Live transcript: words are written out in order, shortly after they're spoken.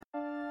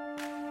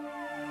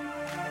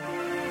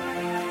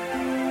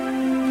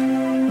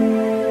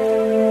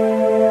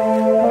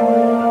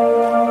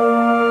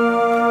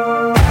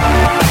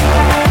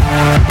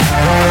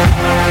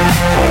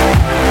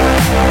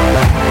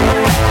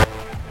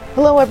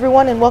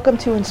everyone, and welcome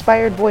to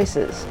Inspired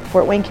Voices,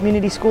 Fort Wayne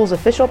Community Schools'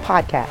 official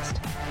podcast.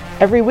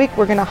 Every week,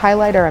 we're going to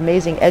highlight our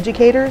amazing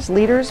educators,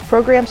 leaders,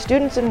 program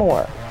students, and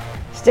more.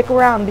 Stick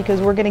around because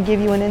we're going to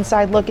give you an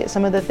inside look at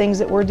some of the things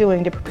that we're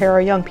doing to prepare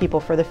our young people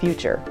for the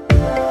future.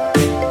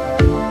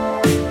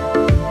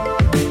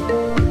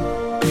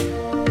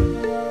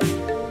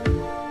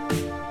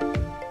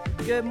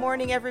 Good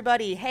morning,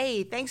 everybody.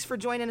 Hey, thanks for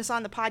joining us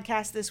on the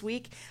podcast this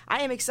week.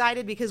 I am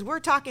excited because we're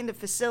talking to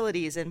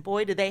facilities, and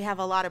boy, do they have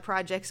a lot of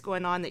projects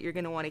going on that you're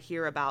going to want to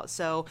hear about.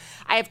 So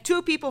I have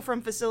two people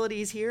from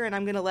facilities here, and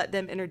I'm going to let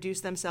them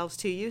introduce themselves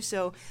to you.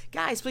 So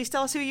guys, please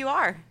tell us who you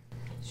are.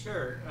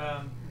 Sure.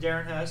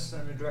 Darren Hess.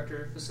 I'm the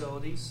Director of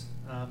Facilities.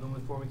 I've been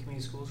with Fort Wayne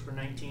Community Schools for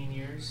 19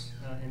 years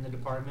in the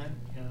department.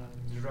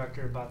 The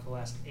Director about the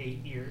last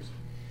 8 years.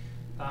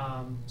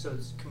 So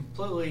it's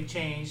completely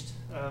changed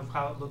of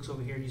how it looks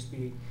over here. It used to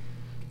be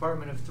a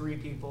department of 3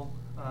 people.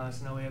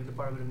 So now we have a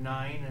department of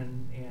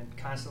 9 and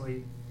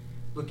constantly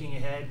looking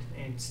ahead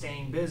and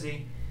staying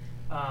busy.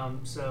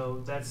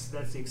 So that's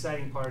the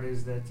exciting part,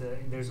 is that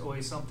there's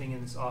always something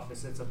in this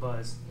office that's a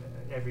buzz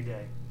every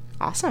day.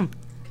 Awesome.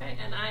 Okay,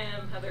 and I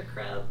am Heather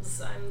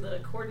Krebs. I'm the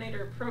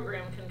coordinator of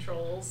program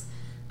controls.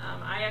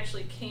 I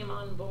actually came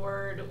on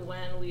board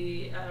when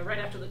we, right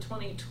after the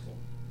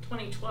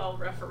 2012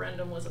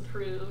 referendum was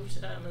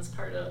approved, as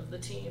part of the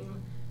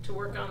team to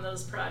work on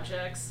those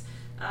projects.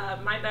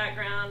 My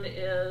background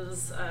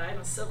is I'm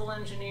a civil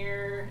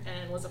engineer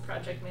and was a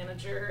project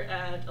manager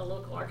at a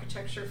local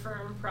architecture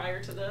firm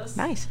prior to this.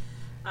 Nice.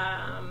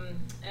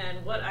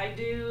 And what I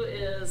do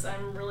is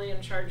I'm really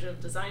in charge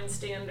of design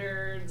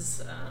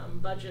standards,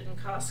 budget and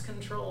cost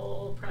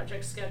control,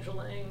 project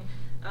scheduling.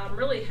 I'm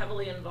really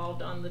heavily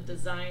involved on the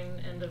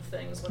design end of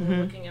things when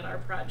we're looking at our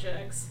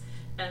projects,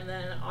 and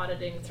then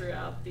auditing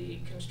throughout the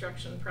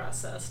construction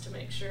process to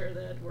make sure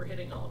that we're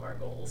hitting all of our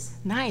goals.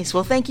 Nice.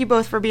 Well, thank you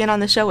both for being on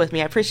the show with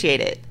me. I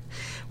appreciate it.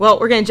 Well,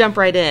 we're going to jump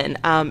right in.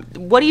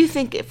 What do you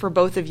think for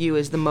both of you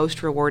is the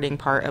most rewarding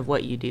part of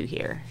what you do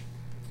here?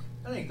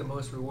 I think the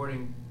most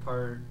rewarding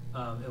part,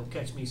 it'll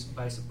catch me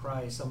by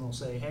surprise. Someone will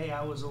say, "Hey,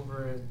 I was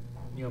over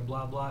at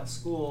blah blah at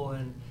school,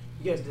 and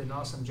you guys did an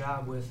awesome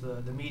job with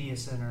the media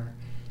center."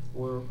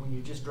 Or when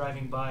you're just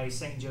driving by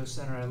St. Joe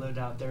Center, I lived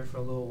out there for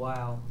a little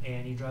while,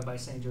 and you drive by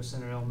St. Joe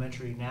Center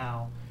Elementary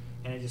now,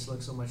 and it just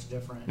looks so much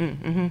different.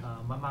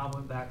 My mom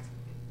went back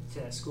to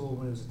that school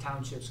when it was a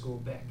township school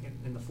back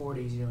in the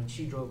 40s, and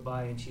she drove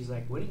by and she's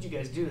like, "What did you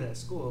guys do to that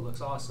school? It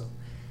looks awesome."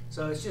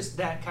 So it's just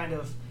that kind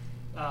of,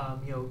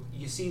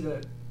 you see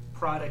the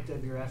product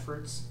of your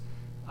efforts,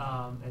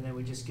 and then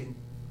we just can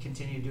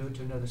continue to do it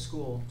to another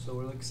school. So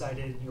we're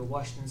excited.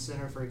 Washington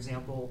Center, for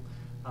example,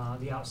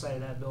 the outside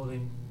of that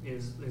building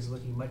is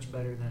looking much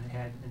better than it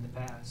had in the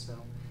past.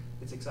 So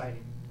it's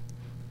exciting.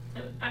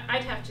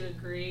 I'd have to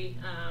agree.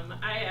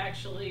 I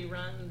actually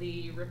run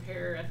the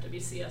Repair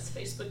FWCS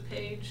Facebook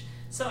page,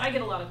 so I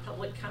get a lot of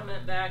public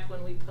comment back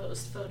when we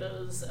post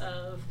photos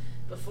of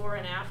before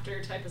and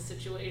after type of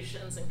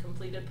situations and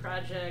completed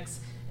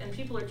projects, and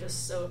people are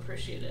just so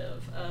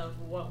appreciative of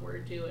what we're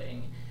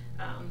doing.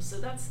 So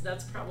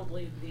that's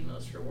probably the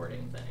most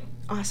rewarding thing.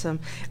 Awesome.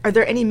 Are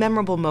there any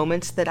memorable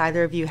moments that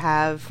either of you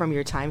have from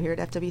your time here at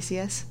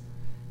FWCS?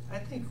 I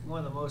think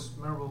one of the most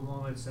memorable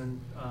moments, and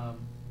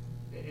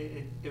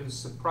it was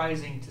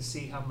surprising to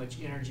see how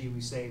much energy we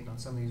saved on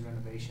some of these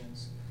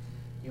renovations.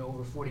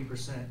 Over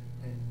 40%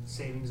 in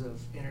savings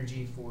of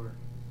energy for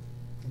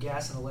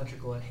gas and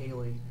electrical at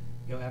Haley.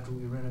 After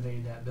we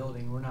renovated that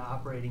building, we're not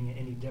operating it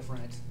any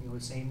different. The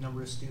same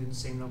number of students,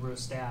 same number of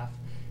staff.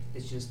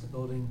 It's just the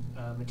building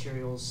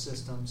materials,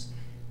 systems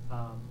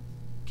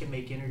can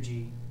make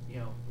energy,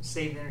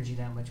 save energy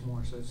that much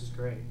more. So it's just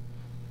great.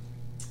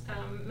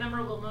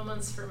 Memorable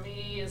moments for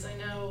me is, I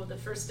know the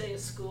first day of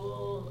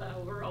school,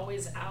 we're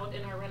always out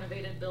in our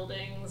renovated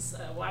buildings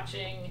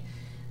watching.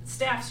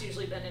 Staff's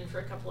usually been in for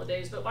a couple of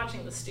days, but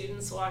watching the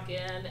students walk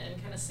in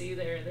and kind of see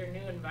their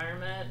new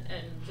environment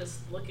and just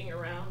looking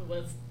around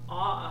with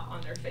awe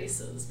on their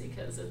faces,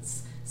 because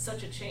it's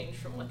such a change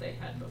from what they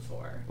had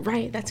before.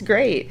 Right, that's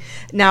great.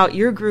 Now,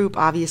 your group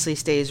obviously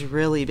stays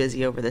really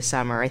busy over the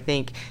summer. I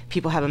think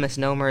people have a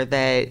misnomer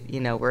that,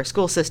 we're a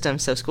school system,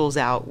 so school's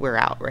out, we're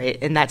out, right?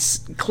 And that's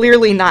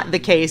clearly not the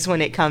case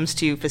when it comes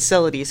to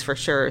facilities, for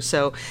sure.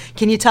 So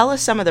can you tell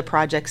us some of the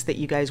projects that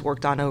you guys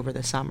worked on over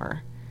the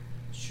summer?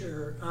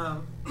 Sure.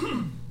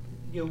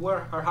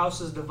 Our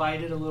house is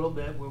divided a little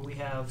bit, where we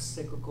have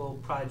cyclical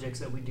projects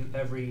that we do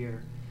every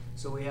year.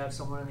 So we have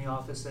someone in the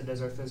office that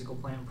does our physical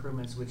plant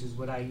improvements, which is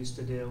what I used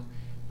to do,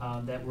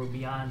 that were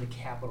beyond the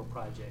capital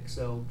project.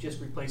 So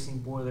just replacing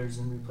boilers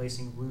and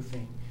replacing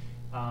roofing,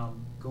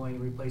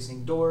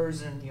 replacing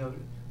doors, and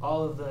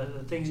all of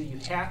the things that you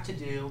have to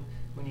do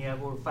when you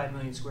have over 5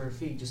 million square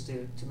feet just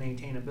to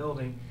maintain a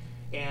building.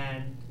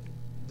 And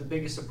the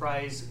biggest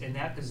surprise in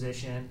that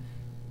position,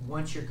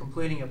 once you're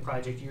completing a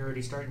project, you're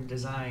already starting to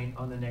design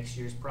on the next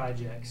year's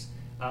projects.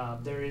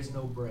 There is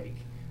no break.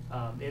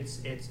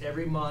 It's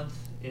every month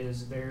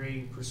is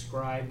very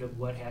prescribed of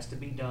what has to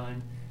be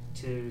done.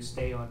 to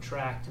stay on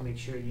track to make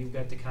sure you've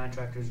got the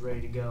contractors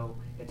ready to go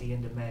at the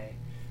end of May,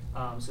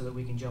 so that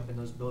we can jump in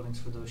those buildings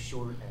for those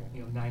short,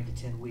 9 to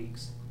 10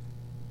 weeks.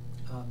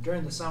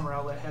 During the summer,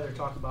 I'll let Heather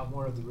talk about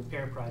more of the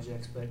repair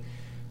projects, but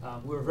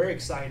we were very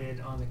excited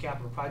on the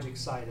capital project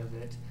side of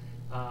it,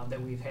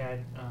 that we've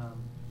had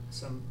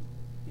some,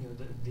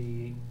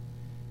 the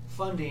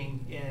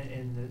funding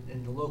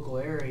in the local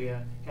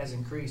area has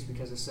increased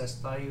because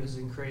assessed value has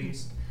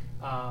increased.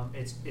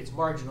 It's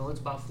marginal. It's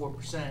about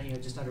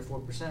 4%, just under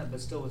 4%,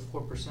 but still with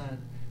 4%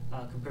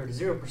 compared to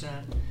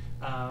 0%,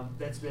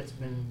 that's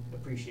been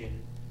appreciated.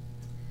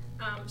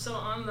 So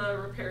on the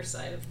repair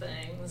side of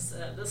things,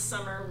 this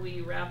summer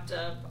we wrapped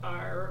up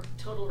our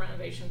total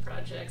renovation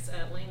projects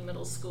at Lane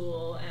Middle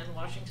School and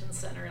Washington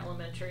Center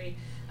Elementary.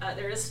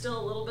 There is still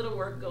a little bit of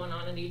work going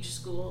on in each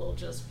school,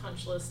 just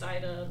punch list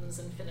items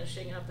and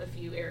finishing up a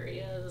few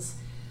areas.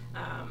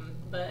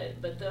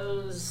 But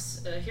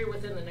those here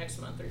within the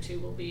next month or two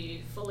will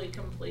be fully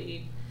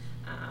complete,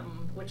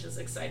 which is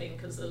exciting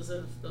because those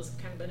have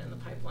kind of been in the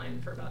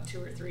pipeline for about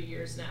 2 or 3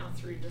 years now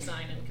through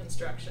design and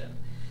construction.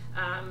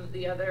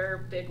 The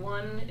other big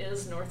one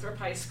is Northrop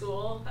High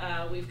School.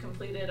 We've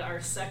completed our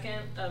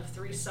second of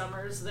 3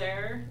 summers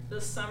there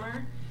this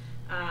summer.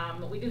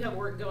 We do have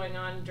work going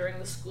on during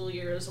the school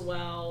year as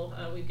well.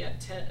 We've got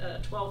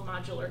 12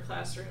 modular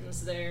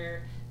classrooms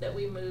there that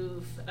we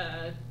move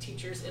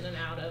teachers in and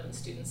out of and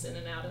students in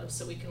and out of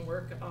so we can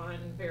work on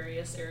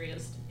various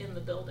areas in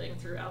the building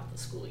throughout the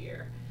school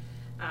year.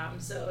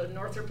 So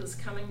Northrop is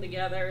coming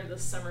together.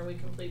 This summer we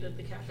completed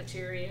the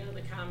cafeteria,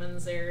 the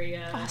commons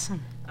area.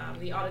 Awesome.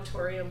 The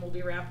auditorium will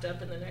be wrapped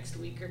up in the next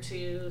week or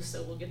two,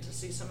 so we'll get to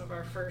see some of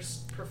our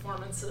first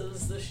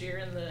performances this year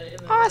in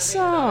the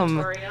Awesome.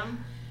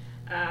 auditorium.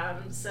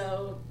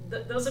 So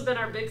those have been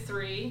our big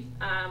 3.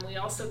 We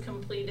also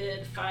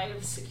completed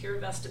 5 secure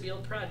vestibule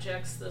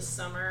projects this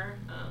summer.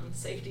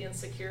 Safety and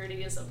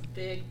security is a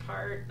big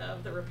part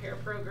of the repair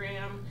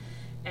program.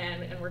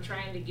 And we're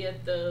trying to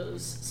get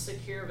those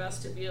secure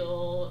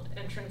vestibule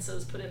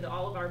entrances put into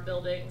all of our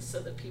buildings so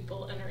that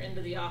people enter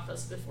into the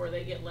office before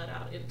they get let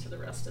out into the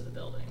rest of the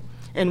building.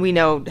 And we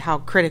know how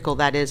critical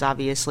that is,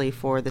 obviously,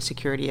 for the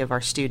security of our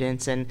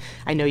students. And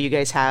I know you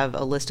guys have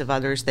a list of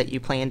others that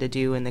you plan to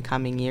do in the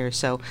coming years.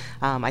 So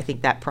I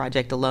think that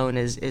project alone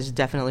is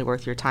definitely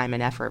worth your time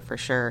and effort for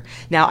sure.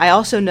 Now, I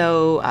also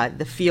know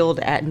the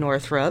field at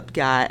Northrop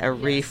got a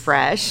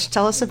refresh.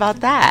 Tell us about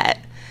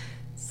that.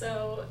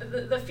 So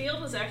the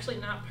field is actually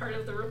not part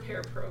of the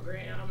repair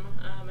program,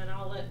 and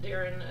I'll let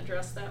Darren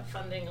address that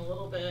funding a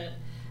little bit.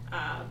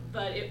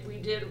 But we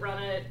did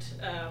run it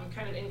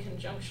kind of in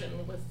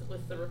conjunction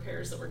with the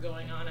repairs that were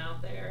going on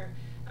out there.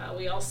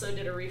 We also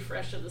did a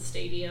refresh of the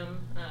stadium,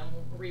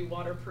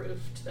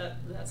 re-waterproofed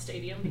that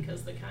stadium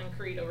because the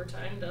concrete over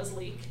time does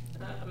leak.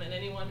 And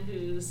anyone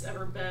who's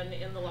ever been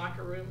in the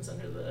locker rooms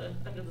under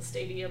the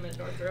stadium at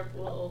Northrop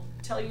will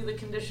tell you the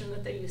condition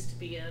that they used to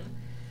be in.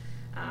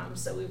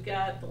 So we've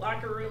got the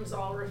locker rooms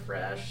all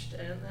refreshed,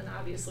 and then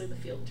obviously the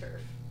field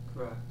turf.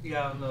 Correct.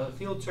 Yeah, on the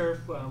field turf,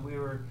 we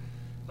were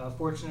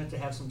fortunate to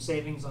have some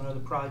savings on other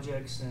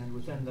projects, and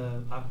within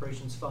the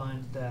operations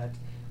fund that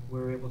we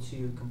were able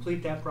to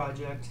complete that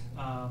project.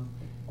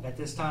 At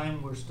this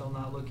time, we're still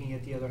not looking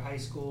at the other high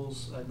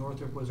schools.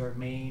 Northrop was our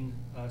main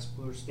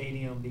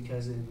stadium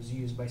because it was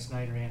used by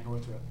Snyder and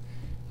Northrop,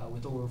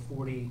 with over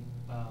 40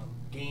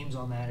 games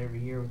on that every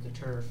year with the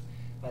turf.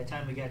 By the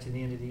time we got to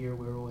the end of the year,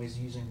 we were always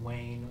using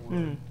Wayne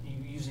or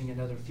using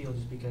another field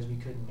just because we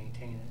couldn't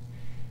maintain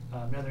it.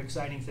 Another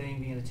exciting thing,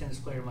 being a tennis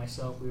player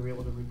myself, we were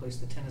able to replace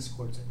the tennis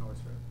courts at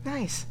Northrop.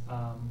 Nice.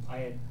 I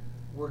had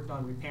worked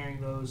on repairing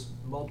those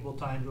multiple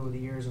times over the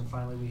years, and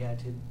finally we had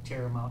to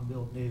tear them out and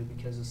build new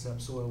because the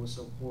subsoil was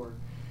so poor.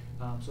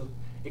 So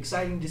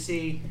exciting to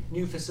see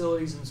new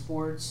facilities in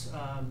sports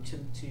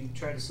to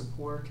try to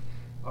support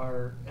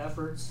our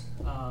efforts.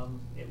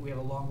 We have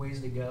a long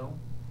ways to go.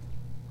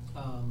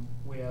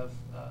 We have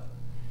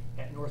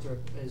at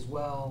Northrop as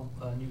well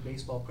a new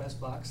baseball press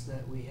box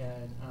that we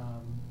had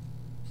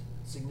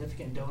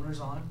significant donors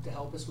on to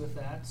help us with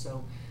that.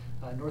 So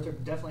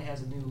Northrop definitely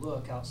has a new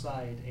look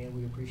outside, and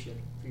we appreciate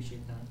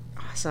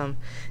that. Awesome.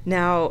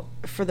 Now,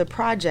 for the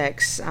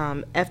projects,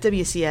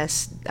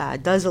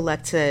 FWCS does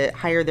elect to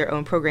hire their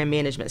own program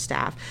management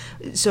staff.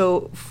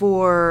 So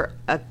for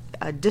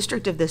a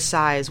district of this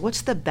size,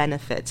 what's the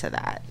benefit to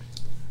that?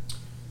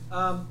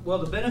 Well,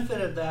 the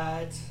benefit of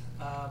that,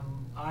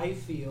 I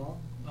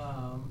feel,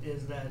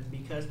 is that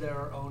because they're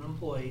our own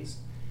employees,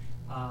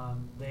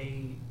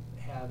 they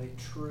have a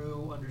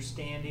true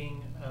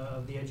understanding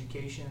of the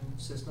education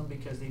system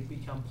because they've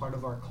become part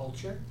of our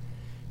culture,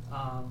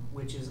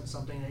 which isn't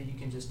something that you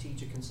can just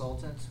teach a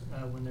consultant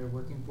when they're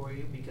working for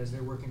you, because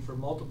they're working for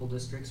multiple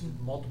districts with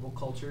multiple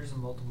cultures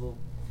and multiple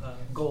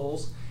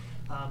goals.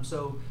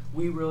 So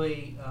we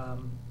really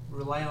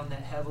rely on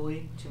that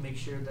heavily to make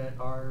sure that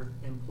our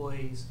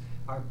employees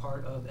are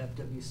part of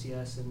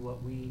FWCS and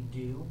what we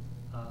do.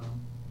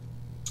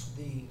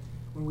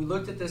 When we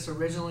looked at this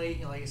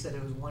originally, like I said,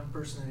 it was one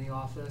person in the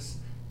office,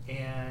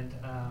 and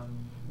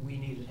we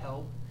needed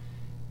help.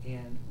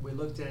 And we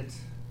looked at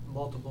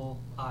multiple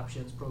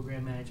options: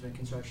 program management,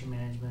 construction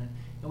management,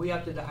 and we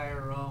opted to hire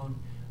our own.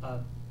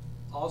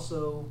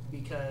 Also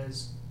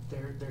because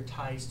they're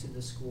ties to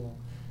the school.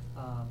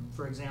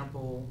 For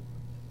example,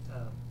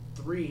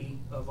 3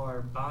 of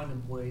our bond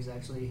employees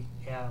actually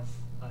have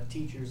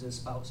teachers as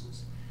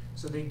spouses,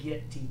 so they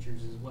get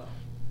teachers as well.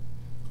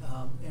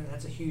 And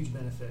that's a huge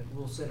benefit.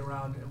 We'll sit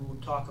around and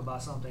we'll talk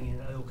about something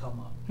and it'll come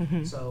up.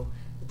 Mm-hmm. So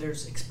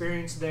there's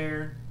experience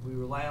there. We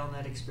rely on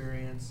that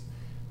experience.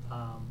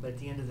 But at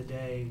the end of the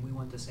day, we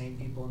want the same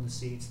people in the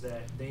seats,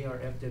 that they are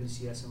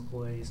FWCS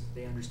employees.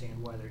 They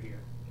understand why they're here.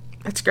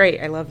 That's great.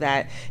 I love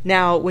that.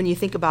 Now, when you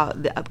think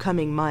about the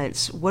upcoming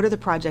months, what are the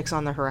projects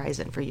on the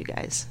horizon for you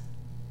guys?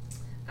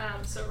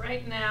 So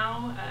right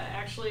now,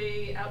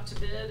 actually out to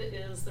bid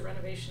is the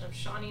renovation of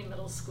Shawnee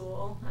Middle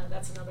School.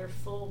 That's another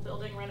full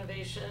building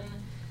renovation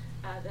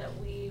that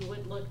we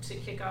would look to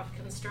kick off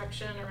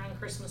construction around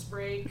Christmas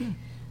break.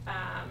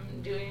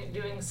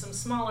 Doing some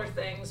smaller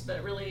things,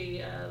 but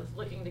really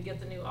looking to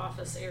get the new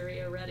office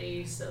area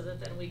ready so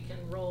that then we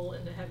can roll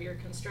into heavier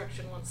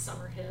construction once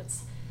summer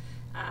hits.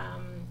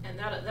 And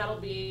that'll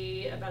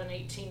be about an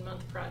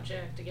 18-month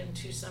project. Again,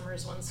 2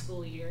 summers, 1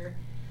 school year.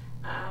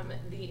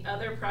 The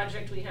other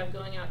project we have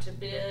going out to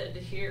bid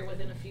here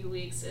within a few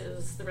weeks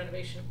is the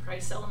renovation of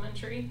Price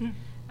Elementary.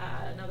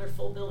 Another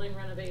full building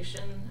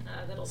renovation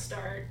that'll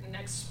start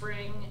next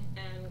spring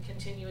and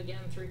continue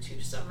again through 2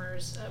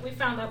 summers. We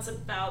found that's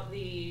about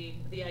the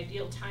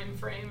ideal time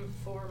frame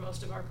for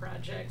most of our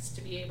projects,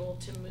 to be able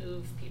to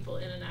move people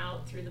in and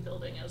out through the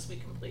building as we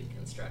complete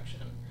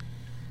construction.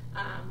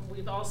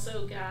 We've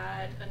also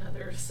got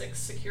another 6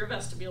 secure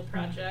vestibule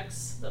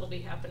projects that'll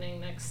be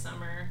happening next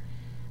summer.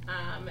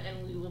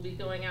 And we will be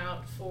going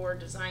out for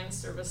design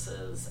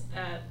services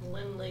at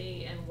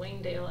Lindley and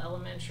Waynedale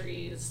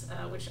Elementaries,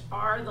 which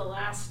are the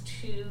last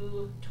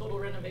 2 total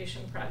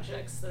renovation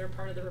projects that are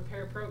part of the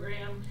repair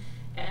program.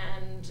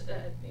 And,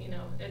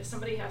 if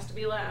somebody has to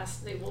be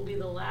last, they will be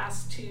the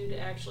last 2 to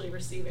actually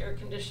receive air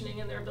conditioning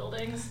in their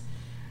buildings.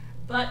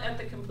 But at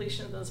the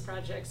completion of those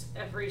projects,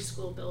 every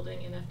school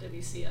building in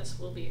FWCS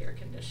will be air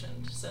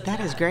conditioned. So that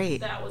is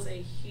great. That was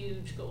a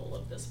huge goal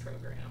of this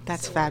program.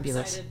 That's so fabulous.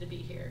 We're excited to be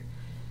here.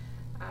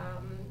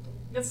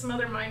 Got some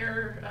other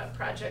minor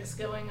projects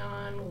going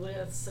on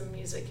with some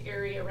music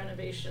area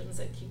renovations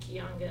at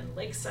Kikiyanga and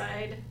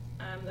Lakeside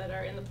that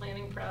are in the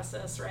planning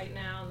process right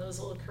now, and those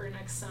will occur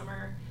next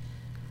summer.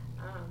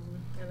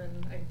 And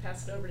then I can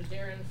pass it over to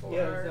Darren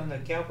for on the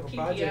capital PPIs.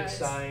 Project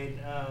side,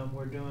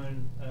 we're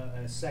doing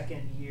a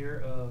 2nd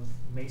year of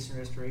mason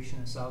restoration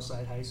at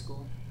Southside High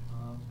School.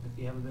 If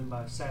you haven't been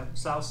by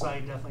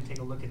Southside, definitely take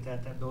a look at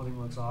that. That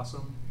building looks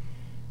awesome.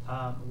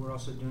 We're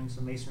also doing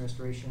some mason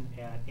restoration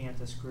at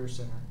Anthus Career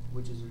Center,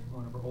 which is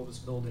one of our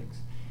oldest buildings.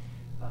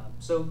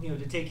 So,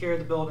 to take care of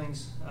the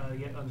buildings,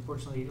 yet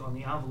unfortunately on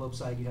the envelope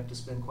side, you have to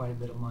spend quite a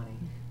bit of money,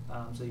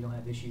 so you don't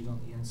have issues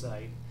on the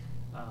inside.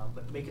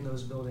 But making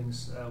those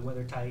buildings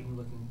weather tight and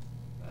looking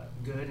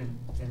good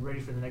and ready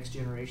for the next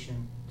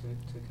generation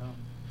to come.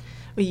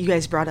 Well, you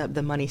guys brought up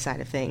the money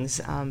side of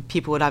things.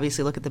 People would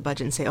obviously look at the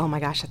budget and say, oh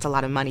my gosh, that's a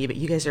lot of money, but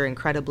you guys are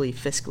incredibly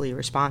fiscally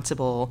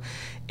responsible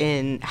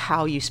in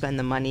how you spend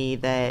the money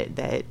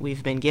that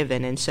we've been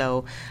given. And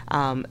so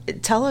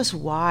tell us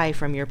why,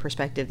 from your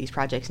perspective, these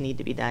projects need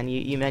to be done.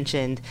 You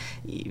mentioned,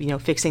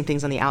 fixing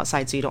things on the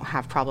outside so you don't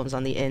have problems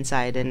on the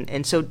inside.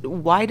 And so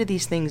why do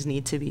these things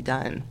need to be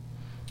done?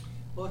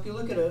 Well, if you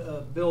look at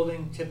a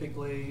building,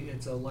 typically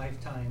it's a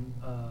lifetime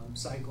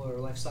cycle or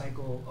life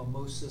cycle of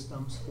most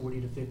systems,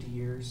 40 to 50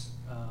 years.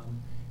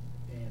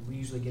 And we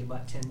usually get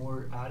about 10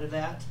 more out of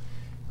that.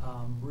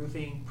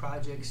 Roofing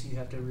projects, you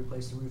have to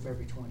replace the roof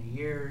every 20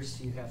 years.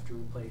 You have to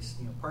replace,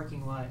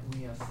 parking lot.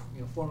 We have,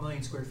 4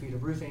 million square feet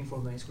of roofing, 4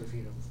 million square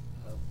feet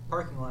of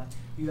parking lot.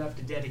 You have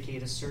to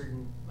dedicate a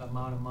certain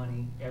amount of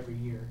money every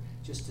year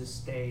just to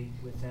stay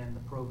within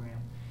the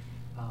program.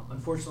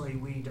 Unfortunately,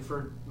 we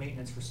deferred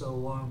maintenance for so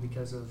long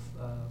because of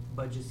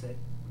budgets that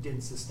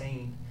didn't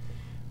sustain.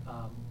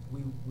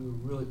 We were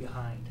really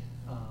behind.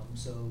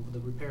 So the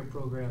repair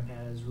program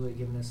has really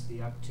given us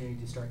the opportunity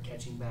to start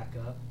catching back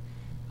up.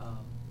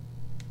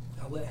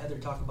 I'll let Heather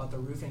talk about the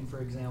roofing,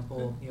 for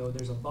example.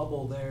 There's a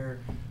bubble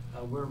there.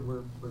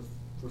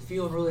 We're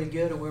feeling really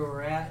good at where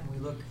we're at, and we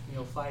look,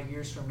 5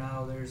 years from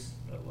now, there's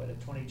a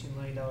 $22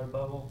 million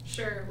bubble.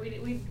 Sure,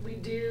 we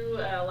do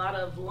a lot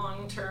of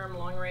long-term,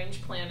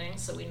 long-range planning,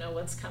 so we know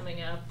what's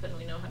coming up, and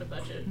we know how to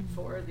budget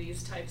for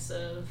these types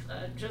of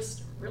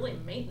just really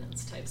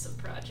maintenance types of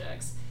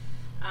projects.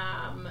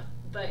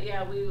 But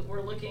yeah,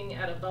 we're looking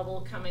at a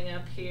bubble coming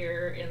up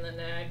here in the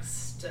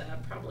next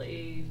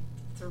probably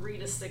 3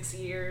 to 6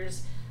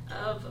 years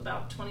of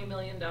about $20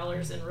 million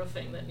in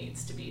roofing that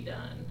needs to be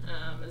done.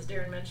 As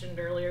Darren mentioned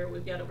earlier,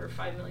 we've got over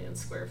 5 million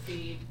square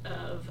feet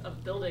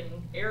of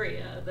building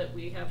area that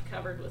we have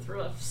covered with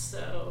roofs.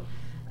 So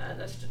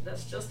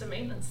that's just a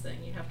maintenance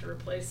thing. You have to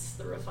replace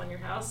the roof on your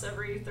house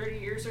every 30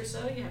 years or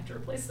so. You have to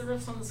replace the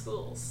roofs on the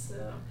schools.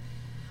 So,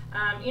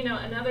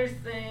 another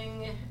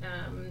thing,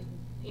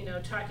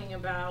 talking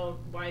about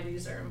why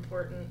these are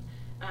important,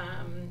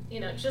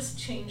 Just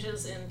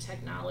changes in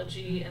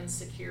technology and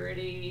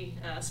security,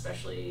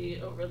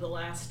 especially over the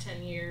last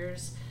 10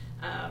 years.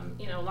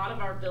 A lot of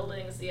our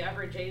buildings, the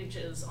average age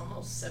is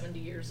almost 70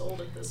 years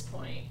old at this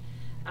point.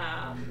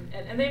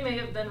 And they may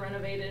have been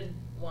renovated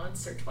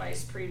once or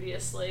twice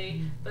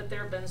previously, but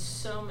there have been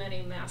so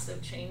many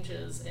massive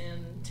changes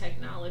in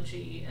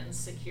technology and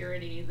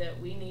security that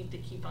we need to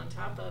keep on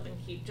top of and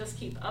keep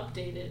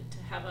updated to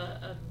have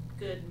a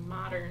good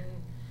modern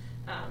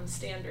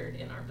standard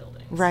in our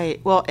buildings.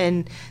 Right. Well,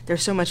 and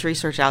there's so much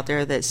research out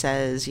there that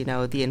says,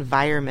 the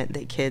environment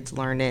that kids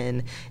learn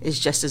in is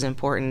just as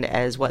important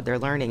as what they're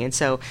learning. And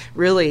so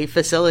really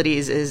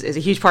facilities is a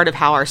huge part of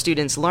how our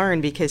students learn,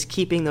 because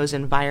keeping those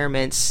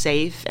environments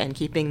safe and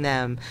keeping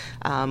them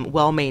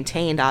well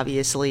maintained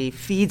obviously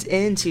feeds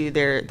into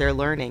their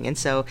learning. And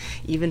so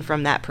even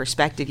from that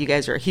perspective, you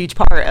guys are a huge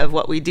part of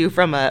what we do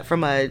from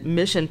a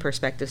mission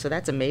perspective. So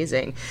that's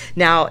amazing.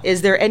 Now,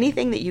 is there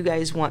anything that you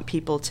guys want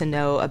people to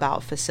know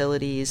about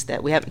facilities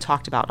that we haven't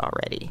talked about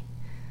already?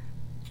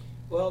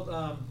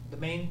 Well, the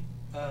main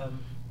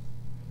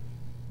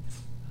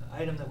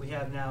item that we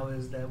have now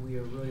is that we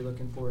are really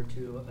looking forward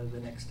to the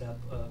next step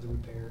of the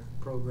repair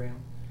program.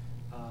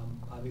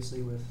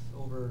 Obviously, with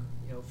over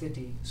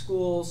 50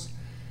 schools,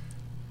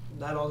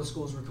 not all the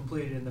schools were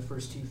completed in the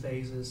first 2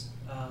 phases.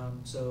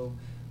 So,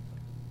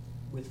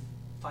 with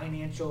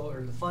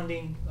the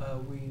funding,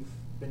 we've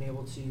been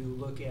able to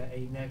look at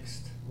a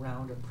next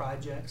round of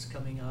projects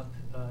coming up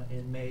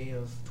in May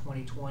of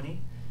 2020.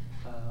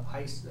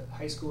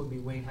 High school would be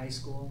Wayne High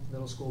School,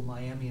 middle school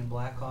Miami and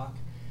Blackhawk,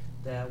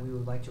 that we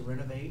would like to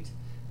renovate.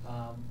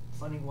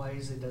 Funding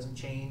wise, it doesn't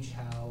change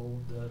how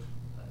the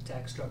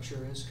tax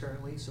structure is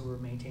currently, so we're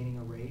maintaining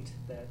a rate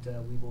that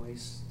we've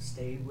always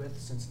stayed with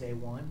since day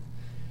one.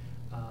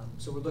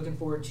 So we're looking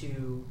forward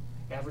to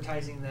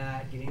advertising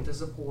that, getting the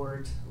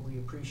support. We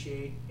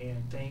appreciate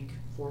and thank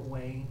Fort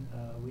Wayne.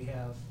 We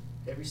have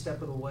every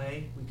step of the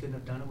way. We couldn't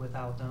have done it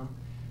without them.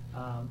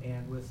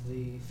 And with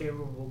the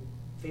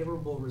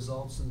favorable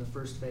results in the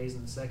first phase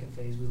and the second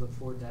phase, we look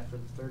forward to that for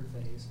the third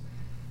phase.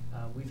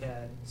 We've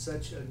had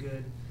such a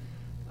good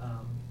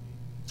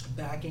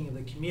backing of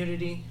the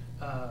community,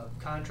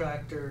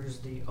 contractors,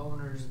 the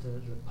owners,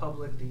 the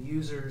public, the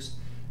users.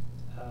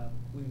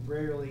 We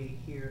rarely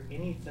hear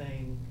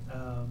anything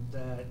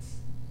that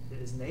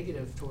is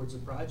negative towards the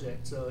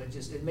project, so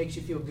it makes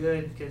you feel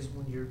good, because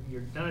when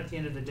you're done at the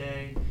end of the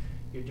day,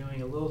 you're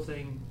doing a little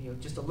thing,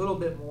 just a little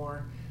bit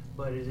more,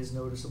 but it is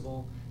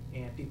noticeable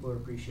and people are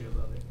appreciative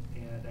of it.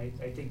 And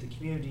I think the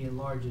community in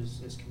large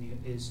is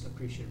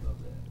appreciative of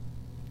that.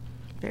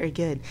 Very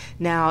good.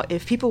 Now,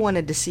 if people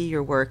wanted to see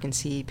your work and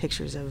see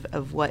pictures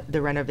of what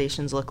the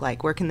renovations look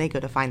like, where can they go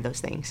to find those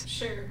things?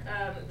 Sure.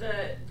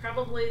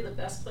 Probably the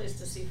best place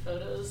to see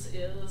photos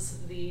is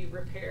the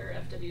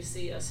Repair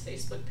FWCS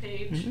Facebook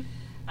page. Mm-hmm.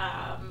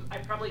 I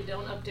probably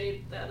don't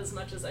update that as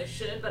much as I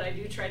should, but I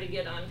do try to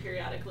get on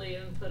periodically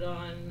and put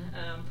on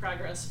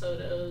progress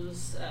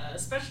photos,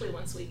 especially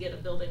once we get a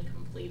building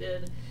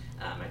completed.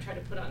 I try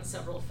to put on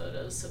several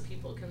photos so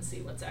people can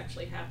see what's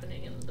actually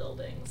happening in the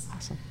buildings.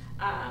 Awesome.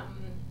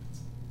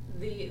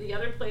 The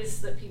other place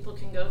that people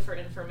can go for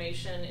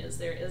information is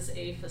there is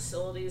a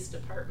facilities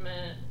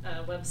department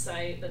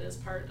website that is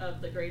part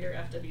of the greater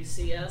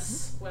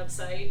FWCS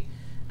website.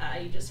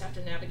 You just have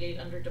to navigate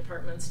under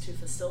departments to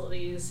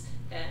facilities,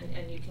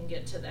 and you can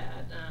get to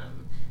that.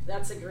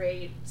 That's a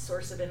great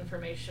source of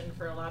information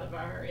for a lot of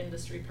our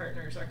industry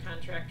partners, our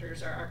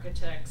contractors, our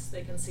architects.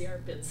 They can see our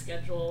bid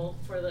schedule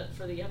for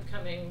the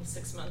upcoming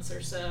 6 months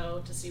or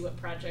so to see what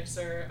projects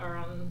are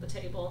on the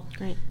table.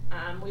 Great.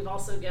 We've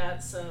also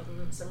got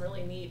some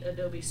really neat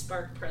Adobe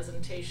Spark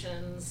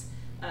presentations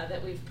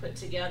that we've put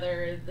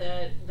together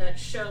that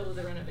show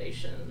the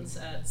renovations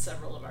at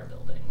several of our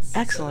buildings.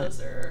 Excellent. So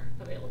those are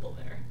available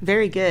there.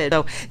 Very good.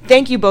 So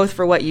thank you both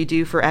for what you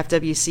do for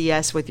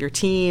FWCS with your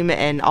team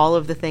and all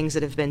of the things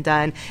that have been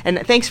done.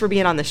 And thanks for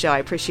being on the show. I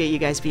appreciate you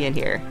guys being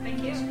here.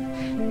 Thank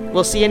you.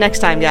 We'll see you next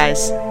time,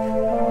 guys.